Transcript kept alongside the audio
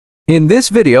In this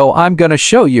video, I'm gonna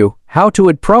show you how to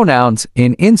add pronouns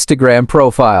in Instagram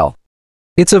profile.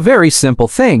 It's a very simple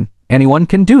thing. Anyone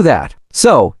can do that.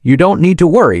 So, you don't need to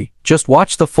worry, just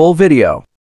watch the full video.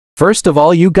 First of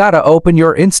all, you gotta open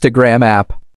your Instagram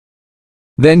app.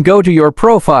 Then go to your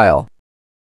profile.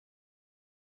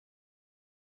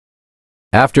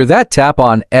 After that, tap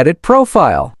on Edit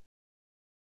Profile.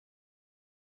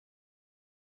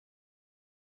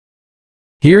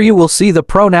 Here you will see the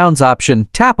pronouns option.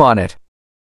 Tap on it.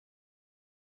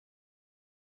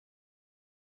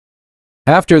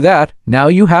 After that, now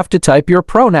you have to type your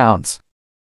pronouns.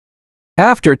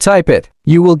 After type it,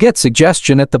 you will get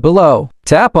suggestion at the below.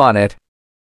 Tap on it.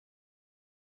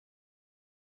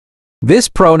 This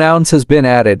pronouns has been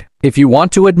added. If you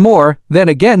want to add more, then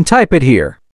again type it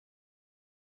here.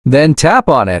 Then tap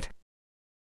on it.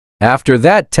 After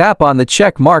that, tap on the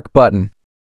check mark button.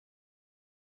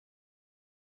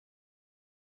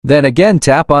 Then again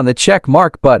tap on the check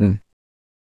mark button.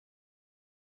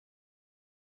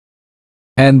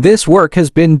 And this work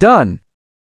has been done.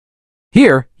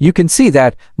 Here, you can see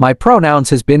that my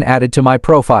pronouns has been added to my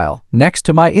profile, next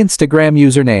to my Instagram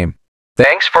username.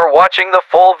 Thanks for watching the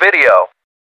full video.